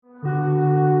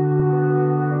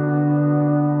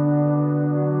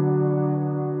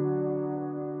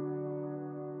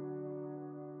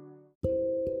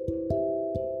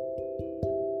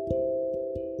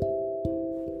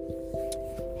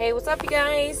Hey, what's up, you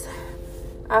guys?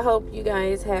 I hope you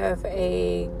guys have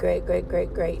a great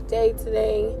day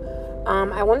today.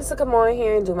 I wanted to come on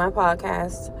here and do my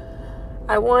podcast.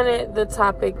 I wanted the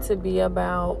topic to be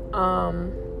about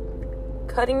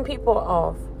cutting people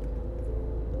off.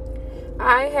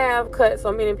 I have cut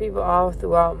so many people off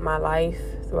throughout my life,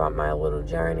 throughout my little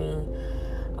journey.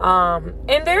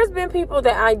 And there's been people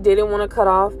that I didn't want to cut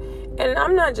off. And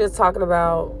I'm not just talking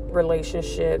about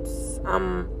relationships.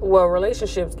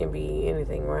 Relationships can be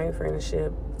anything, right?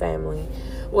 Friendship, family,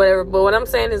 whatever. But what I'm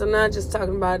saying is I'm not just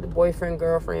talking about the boyfriend,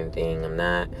 girlfriend thing.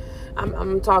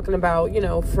 I'm talking about,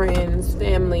 friends,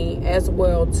 family as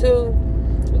well, too.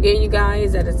 Again, you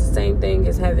guys, that is the same thing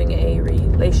as having a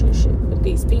relationship with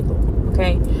these people,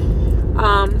 okay?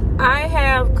 I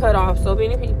have cut off so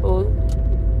many people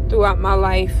throughout my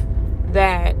life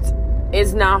that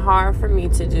it's not hard for me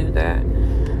to do that.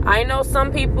 I know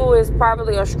some people is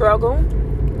probably a struggle.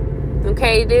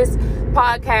 Okay, this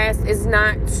podcast is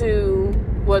not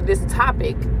this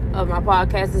topic of my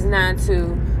podcast is not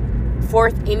to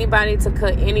force anybody to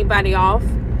cut anybody off.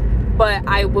 But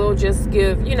I will just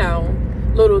give,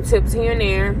 little tips here and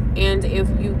there. And if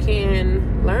you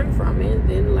can learn from it,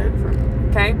 then learn from it.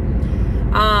 Okay?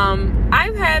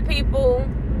 I've had people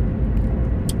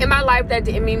in my life that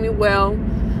didn't mean me well.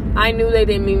 I knew they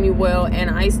didn't mean me well, and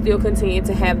I still continue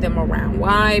to have them around.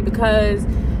 Why? Because,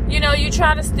 you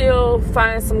try to still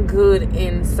find some good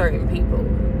in certain people,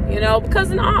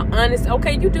 because in all honesty,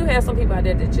 okay, you do have some people out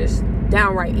there that just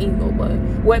downright evil, but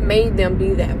what made them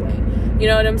be that way? You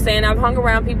know what I'm saying? I've hung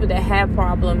around people that have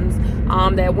problems,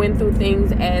 that went through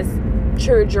things as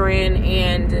children,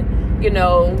 and,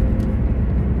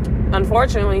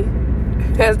 unfortunately,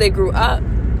 as they grew up,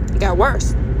 it got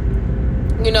worse.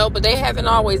 But they haven't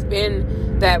always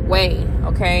been that way,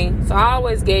 okay? So I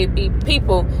always gave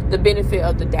people the benefit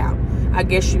of the doubt, I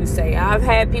guess you say. I've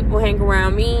had people hang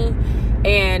around me,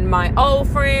 and my old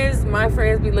friends, my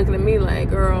friends be looking at me like,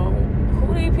 girl,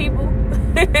 who are these people?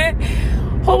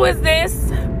 Who is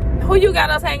this? Who you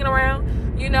got us hanging around?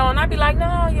 And I'd be like,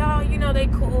 no, y'all, they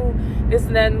cool, this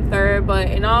and that and third. But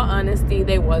in all honesty,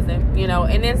 they wasn't,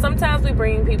 And then sometimes we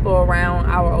bring people around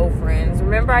our old friends.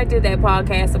 Remember I did that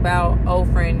podcast about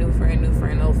old friend, new friend,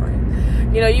 old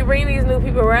friend. You bring these new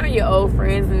people around your old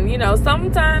friends. And,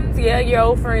 sometimes, your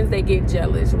old friends, they get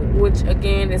jealous. Which,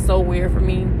 again, is so weird for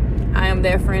me. I am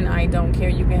that friend. I don't care.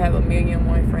 You can have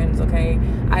 1,000,001 friends, okay?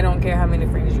 I don't care how many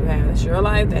friends you have. That's your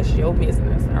life. That's your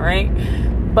business, all right?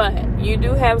 But you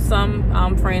do have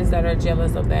some friends that are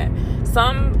jealous of that.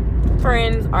 Some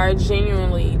friends are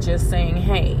genuinely just saying,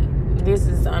 hey, this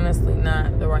is honestly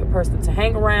not the right person to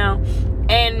hang around.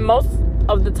 And most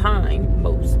of the time,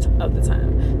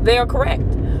 they are correct.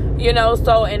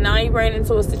 So, and I ran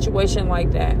into a situation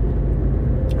like that.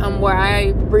 Where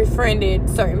I befriended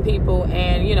certain people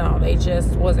and, they just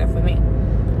wasn't for me.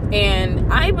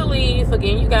 And I believe,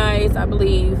 again, you guys, I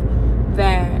believe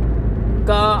that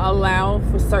God allowed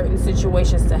for certain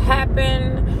situations to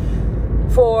happen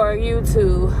for you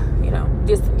to,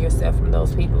 distance yourself from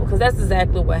those people. Because that's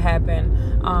exactly what happened.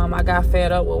 I got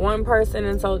fed up with one person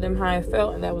and told them how I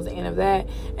felt, and that was the end of that.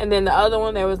 And then the other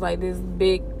one, there was like this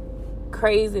big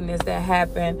craziness that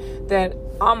happened that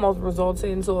almost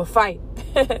resulted into a fight.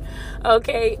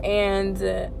 Okay, and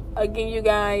again, you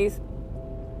guys,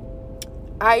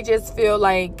 I just feel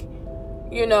like,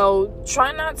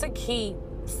 try not to keep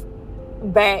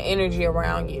bad energy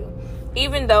around you,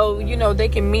 even though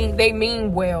they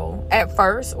mean well at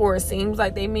first, or it seems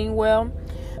like they mean well.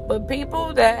 But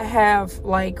people that have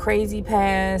like crazy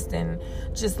past and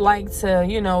just like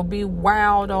to be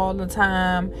wild all the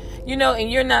time,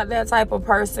 and you're not that type of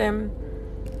person,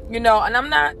 and I'm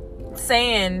not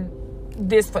saying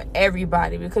this for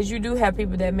everybody, because you do have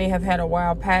people that may have had a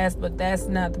wild past, but that's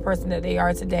not the person that they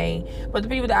are today. But the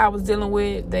people that I was dealing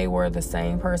with, they were the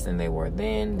same person they were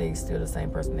then. They still the same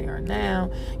person they are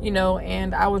now,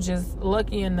 and I was just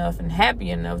lucky enough and happy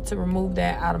enough to remove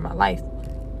that out of my life.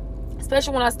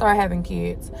 Especially when I started having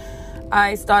kids,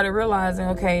 I started realizing,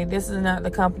 okay, this is not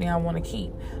the company I want to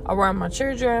keep around my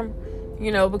children.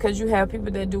 Because you have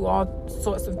people that do all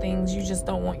sorts of things. You just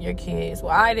don't want your kids.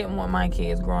 Well, I didn't want my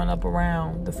kids growing up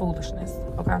around the foolishness,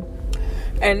 okay?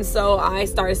 And so I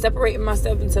started separating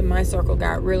myself until my circle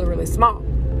got really, really small.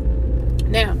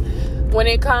 Now, when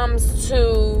it comes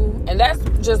to, and that's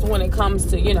just when it comes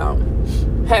to,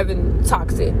 having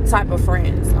toxic type of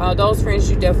friends. Those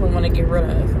friends you definitely want to get rid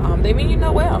of. They mean you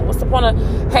know well. What's the point of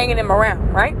hanging them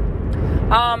around, right?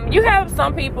 You have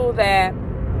some people that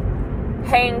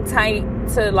hang tight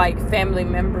to like family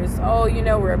members. Oh,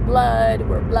 we're blood.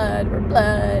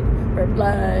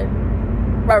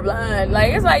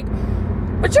 Like, it's like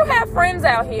But you have friends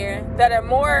out here that are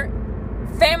more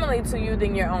family to you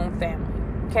than your own family.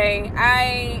 Okay,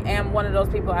 I am one of those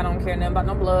people. I don't care nothing about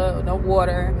no blood, no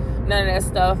water, none of that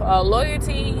stuff.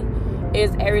 Loyalty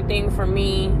is everything for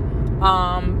me.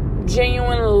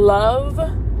 Genuine love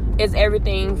is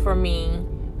everything for me.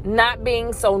 Not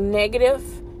being so negative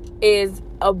is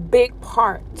a big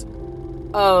part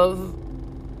of,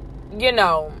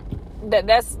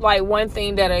 that's like one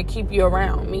thing that'll keep you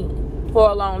around me for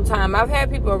a long time. I've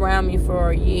had people around me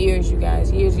for years, you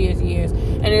guys, years,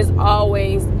 and it's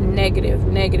always negative.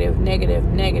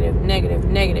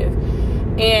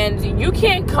 And you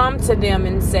can't come to them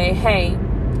and say, hey,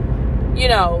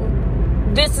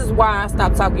 this is why I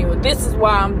stopped talking to you, or this is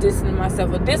why I'm distancing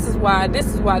myself, or this is why,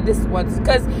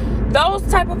 because those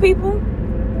type of people,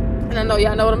 and I know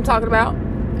y'all know what I'm talking about,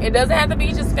 it doesn't have to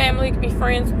be just family, it can be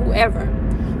friends, whoever.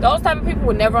 Those type of people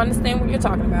would never understand what you're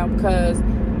talking about, because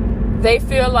they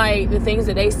feel like the things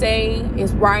that they say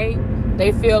is right.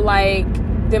 They feel like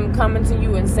them coming to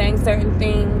you and saying certain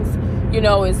things,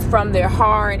 is from their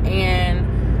heart, and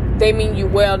they mean you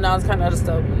well, and all this kind of other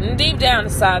stuff. And deep down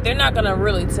inside, they're not going to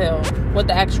really tell what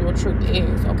the actual truth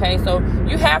is, okay? So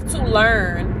you have to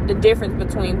learn the difference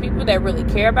between people that really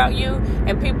care about you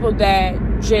and people that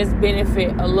just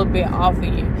benefit a little bit off of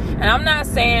you. And I'm not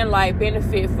saying like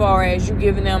benefit far as you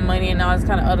giving them money and all this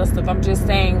kind of other stuff. I'm just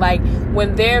saying like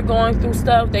when they're going through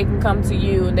stuff, they can come to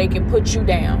you and they can put you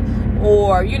down.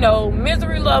 Or,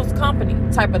 misery loves company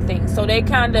type of thing. So they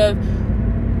kind of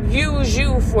use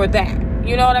you for that.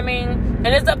 You know what I mean? And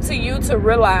it's up to you to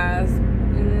realize,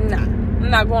 nah, I'm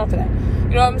not going for that.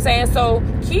 You know what I'm saying? So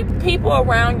keep people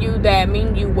around you that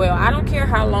mean you well. I don't care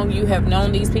how long you have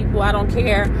known these people. I don't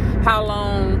care how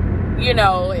long,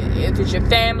 if it's your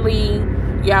family,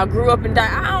 y'all grew up and died.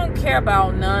 I don't care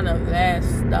about none of that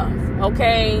stuff,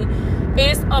 okay?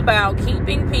 It's about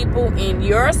keeping people in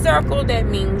your circle that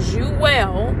means you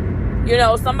well.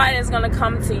 Somebody that's going to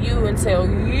come to you and tell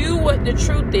you what the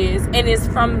truth is, and it's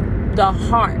from the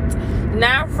heart,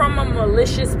 not from a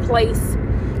malicious place,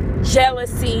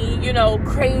 jealousy,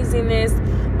 craziness,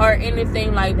 or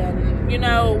anything like that. And,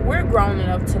 we're grown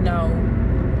enough to know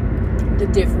the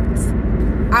difference.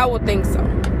 I would think so.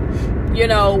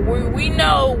 We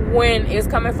know when it's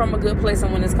coming from a good place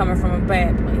and when it's coming from a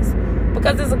bad place,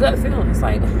 because it's a gut feeling. It's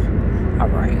like, all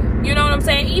right. You know what I'm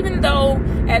saying? Even though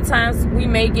at times we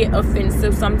may get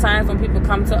offensive sometimes when people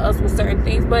come to us with certain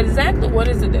things, but exactly what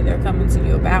is it that they're coming to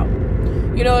you about?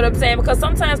 You know what I'm saying? Because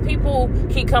sometimes people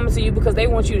keep coming to you because they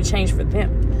want you to change for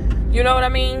them. You know what I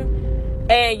mean?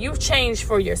 And you've changed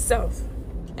for yourself.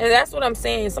 And that's what I'm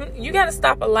saying. You got to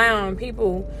stop allowing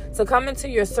people to come into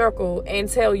your circle and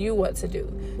tell you what to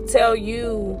do. Tell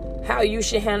you how you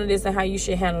should handle this and how you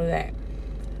should handle that.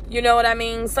 You know what I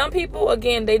mean? Some people,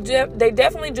 again, they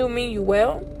definitely do mean you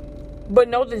well, but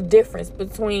know the difference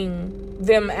between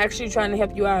them actually trying to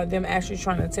help you out and them actually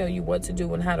trying to tell you what to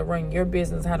do and how to run your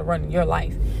business, how to run your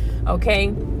life.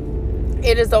 Okay?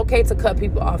 It is okay to cut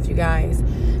people off, you guys.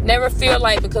 Never feel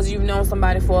like because you've known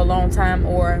somebody for a long time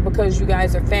or because you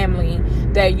guys are family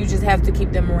that you just have to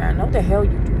keep them around. No, the hell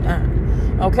you do not.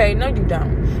 Okay? No, you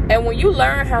don't. And when you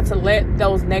learn how to let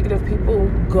those negative people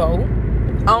go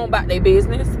on about their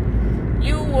business,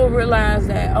 you will realize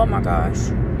that, oh my gosh,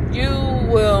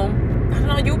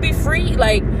 you'll be free.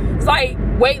 Like, it's like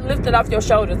weight lifted off your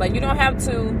shoulders. Like, you don't have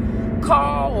to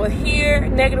call or hear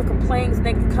negative complaints,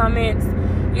 negative comments,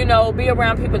 be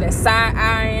around people that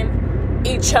side-eyeing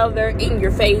each other in your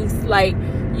face. Like,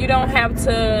 you don't have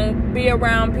to be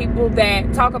around people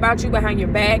that talk about you behind your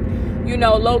back,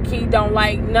 low-key don't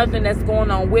like nothing that's going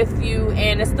on with you,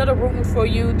 and instead of rooting for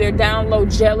you, they're down low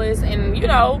jealous and,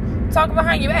 talking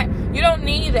behind your back. You don't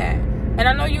need that. And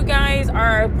I know you guys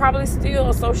are probably still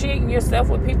associating yourself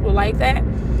with people like that.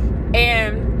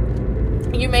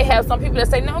 And you may have some people that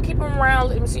say, no, keep them around,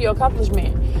 let them see your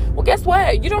accomplishment. Well, guess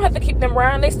what? You don't have to keep them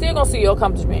around. They still gonna see your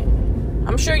accomplishment.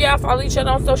 I'm sure y'all follow each other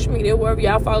on social media, wherever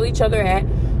y'all follow each other at.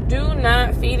 Do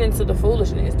not feed into the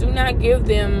foolishness. Do not give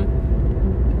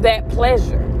them that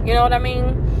pleasure. You know what I mean?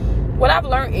 What I've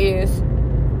learned is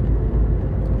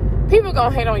people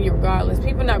gonna hate on you regardless.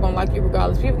 People not gonna like you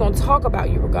regardless. People gonna talk about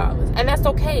you regardless. And that's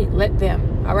okay. Let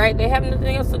them. All right? They have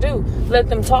nothing else to do. Let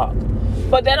them talk.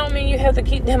 But that don't mean you have to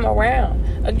keep them around.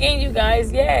 Again, you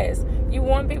guys, yes, you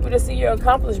want people to see your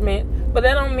accomplishment, but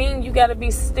that don't mean you gotta be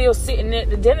still sitting at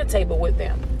the dinner table with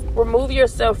them. Remove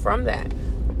yourself from that.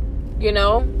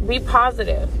 Be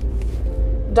positive.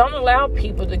 Don't allow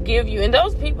people to give you, and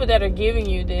those people that are giving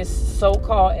you this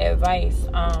so-called advice,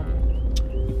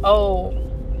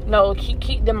 no,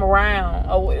 keep them around.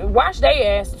 Oh, watch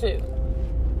their ass too.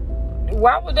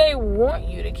 Why would they want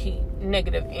you to keep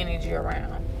negative energy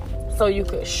around so you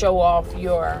could show off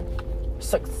your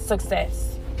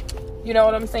success. You know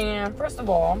what I'm saying? First of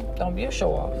all, don't be a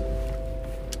show off.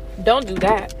 Don't do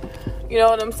that. You know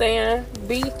what I'm saying?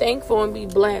 Be thankful and be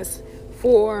blessed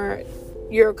for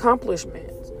your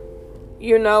accomplishments.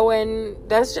 You know, and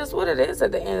that's just what it is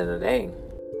at the end of the day.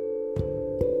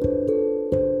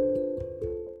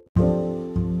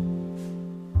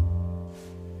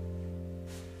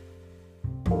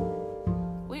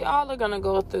 We all are going to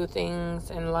go through things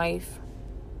in life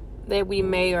that we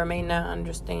may or may not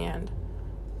understand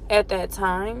at that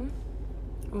time.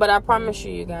 But I promise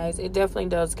you guys, it definitely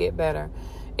does get better.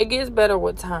 It gets better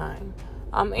with time.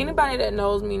 Anybody that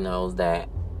knows me knows that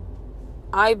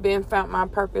I've been found my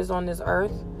purpose on this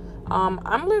earth.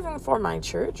 I'm living for my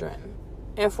children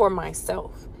and for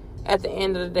myself at the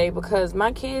end of the day, because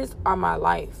my kids are my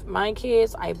life. My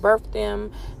kids, I birthed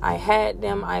them, I had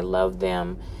them, I love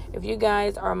them. If you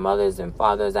guys are mothers and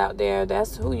fathers out there,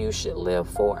 that's who you should live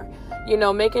for. You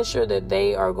know, making sure that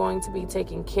they are going to be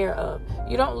taken care of.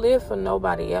 You don't live for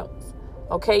nobody else.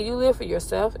 Okay, you live for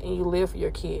yourself and you live for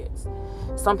your kids.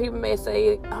 Some people may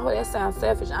say, oh, that sounds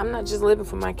selfish. I'm not just living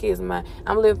for my kids.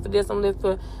 I'm living for this. I'm living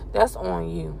for... That's on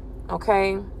you.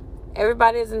 Okay?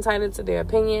 Everybody is entitled to their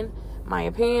opinion. My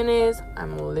opinion is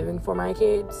I'm living for my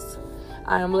kids.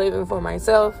 I am living for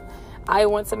myself. I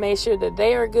want to make sure that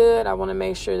they are good. I want to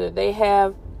make sure that they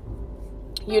have,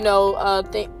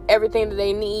 everything that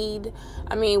they need.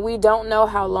 I mean, we don't know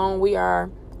how long we are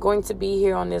going to be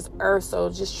here on this earth, so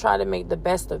just try to make the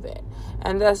best of it.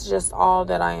 And that's just all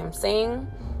that I am saying.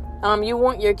 You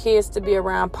want your kids to be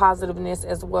around positiveness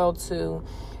as well too.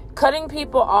 Cutting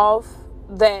people off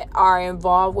that are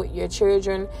involved with your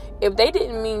children, if they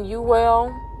didn't mean you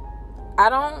well, I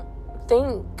don't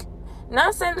think,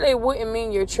 not saying that they wouldn't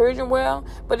mean your children well,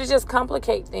 but it just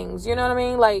complicates things. You know what I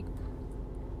mean? Like,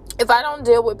 if I don't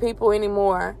deal with people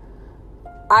anymore,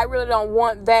 I really don't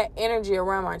want that energy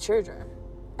around my children.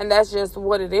 And that's just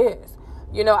what it is.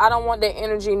 You know, I don't want that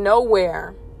energy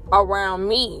nowhere around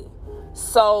me.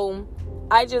 So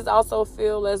I just also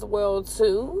feel as well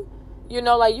too,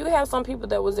 like you have some people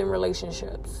that was in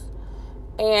relationships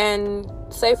and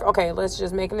let's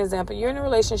just make an example. You're in a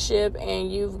relationship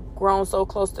and you've grown so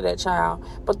close to that child,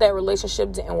 but that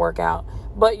relationship didn't work out,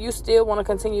 but you still want to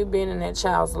continue being in that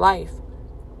child's life.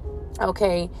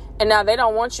 Okay. And now they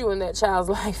don't want you in that child's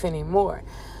life anymore.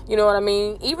 You know what I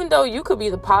mean? Even though you could be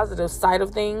the positive side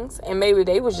of things and maybe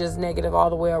they was just negative all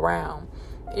the way around.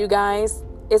 You guys,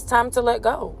 it's time to let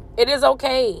go. It is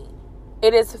okay.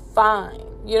 It is fine.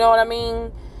 You know what I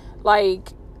mean? Like,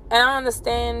 and I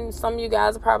understand some of you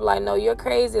guys are probably like, no, you're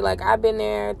crazy. Like, I've been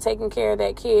there taking care of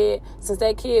that kid since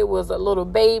that kid was a little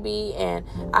baby, and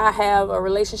I have a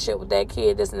relationship with that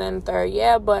kid, this and that and third.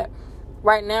 Yeah, but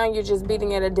right now you're just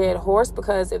beating at a dead horse,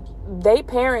 because if they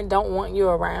parent don't want you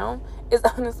around, it's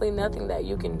honestly nothing that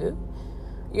you can do,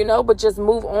 but just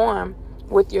move on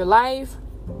with your life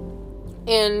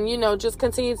and, just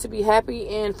continue to be happy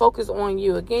and focus on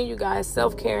you. Again, you guys,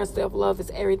 self-care and self-love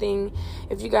is everything.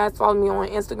 If you guys follow me on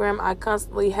Instagram, I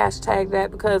constantly hashtag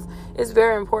that because it's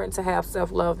very important to have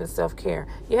self-love and self-care.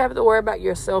 You have to worry about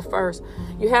yourself first.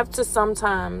 You have to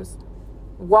sometimes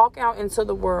walk out into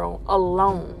the world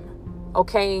alone,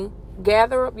 okay?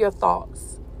 Gather up your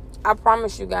thoughts. I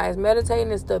promise you guys,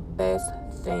 meditating is the best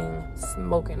thing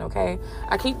smoking, okay?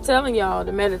 I keep telling y'all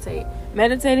to meditate.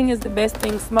 Meditating is the best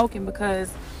thing smoking, because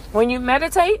when you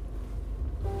meditate,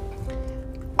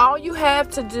 all you have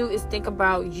to do is think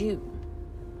about you.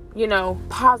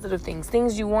 Positive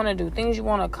things you want to do, things you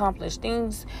want to accomplish,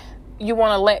 things you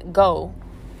want to let go.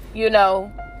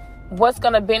 What's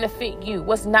going to benefit you,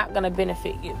 what's not going to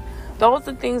benefit you. Those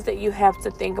are things that you have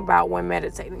to think about when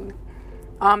meditating.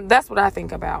 That's what I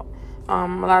think about. A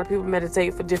lot of people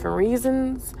meditate for different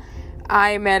reasons.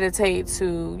 I meditate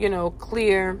to,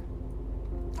 clear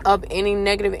up any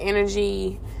negative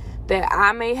energy that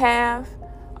I may have.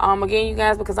 Again, you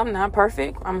guys, because I'm not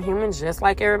perfect. I'm human just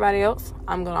like everybody else.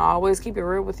 I'm going to always keep it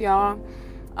real with y'all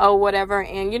or whatever.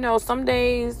 And, some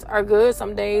days are good.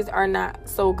 Some days are not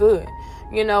so good,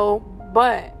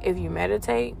 But if you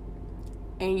meditate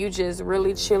and you just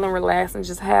really chill and relax and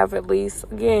just have at least,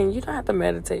 again, you don't have to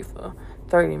meditate for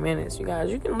 30 minutes, you guys.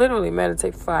 You can literally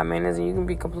meditate for 5 minutes and you can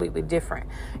be completely different,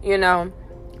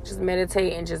 Just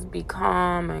meditate and just be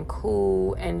calm and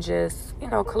cool and just,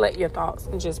 collect your thoughts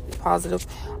and just be positive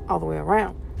all the way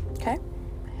around, okay?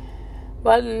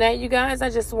 But other than that, you guys, I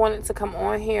just wanted to come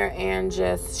on here and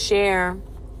just share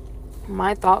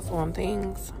my thoughts on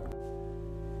things.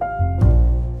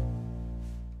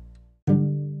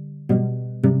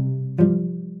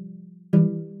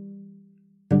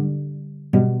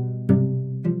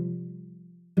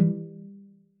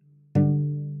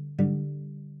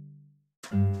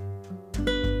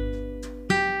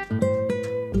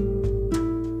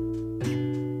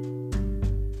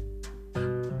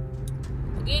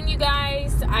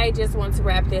 I just want to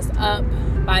wrap this up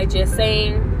by just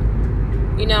saying,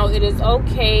 you know, it is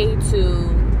okay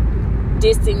to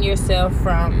distance yourself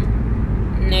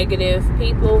from negative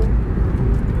people.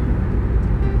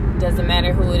 Doesn't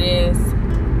matter who it is.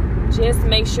 Just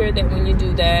make sure that when you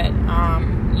do that,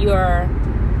 you are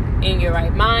in your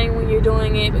right mind when you're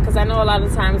doing it. Because I know a lot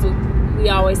of times we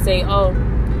always say, oh,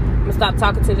 I'm going to stop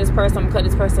talking to this person, I'm going to cut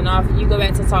this person off. And you go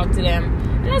back to talk to them.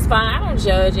 And that's fine. I don't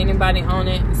judge anybody on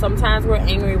it. Sometimes we're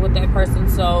angry with that person,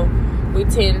 so we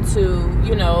tend to,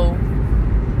 you know,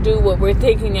 do what we're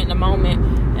thinking at the moment.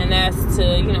 And that's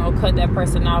to, you know, cut that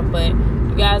person off. But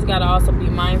you guys got to also be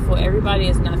mindful. Everybody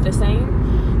is not the same.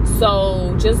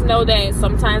 So just know that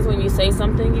sometimes when you say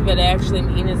something, you better actually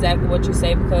mean exactly what you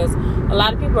say, because a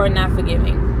lot of people are not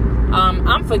forgiving.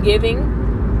 I'm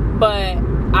forgiving, but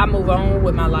I move on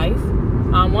with my life.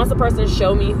 Once a person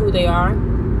show me who they are,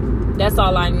 that's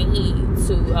all I need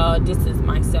to distance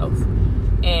myself.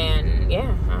 And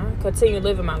yeah, I continue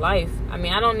living my life. I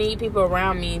mean, I don't need people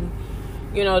around me,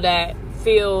 you know, that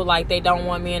feel like they don't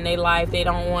want me in their life. They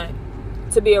don't want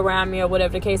to be around me or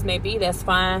whatever the case may be. That's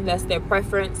fine. That's their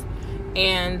preference.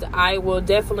 And I will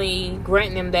definitely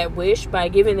grant them that wish by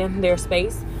giving them their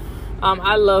space.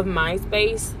 I love my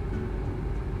space.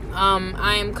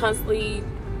 I am constantly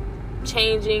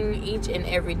changing each and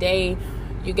every day.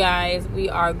 You guys, we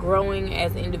are growing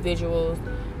as individuals.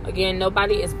 Again,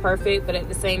 nobody is perfect, but at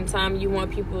the same time, you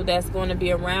want people that's going to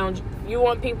be around. You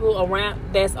want people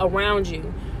that's around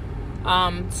you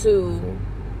to,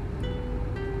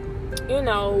 you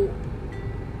know,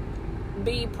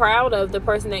 be proud of the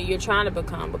person that you're trying to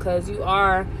become, because you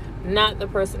are not the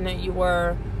person that you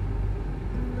were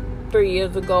 3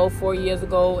 years ago, 4 years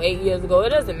ago, 8 years ago. It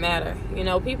doesn't matter. You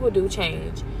know, people do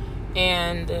change,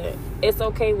 and it's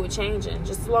okay with changing,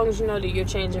 just as long as you know that you're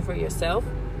changing for yourself,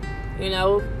 you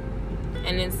know,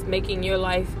 and it's making your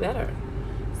life better.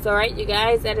 So, all right, you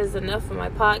guys, that is enough for my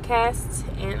podcast,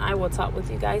 and I will talk with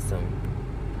you guys soon.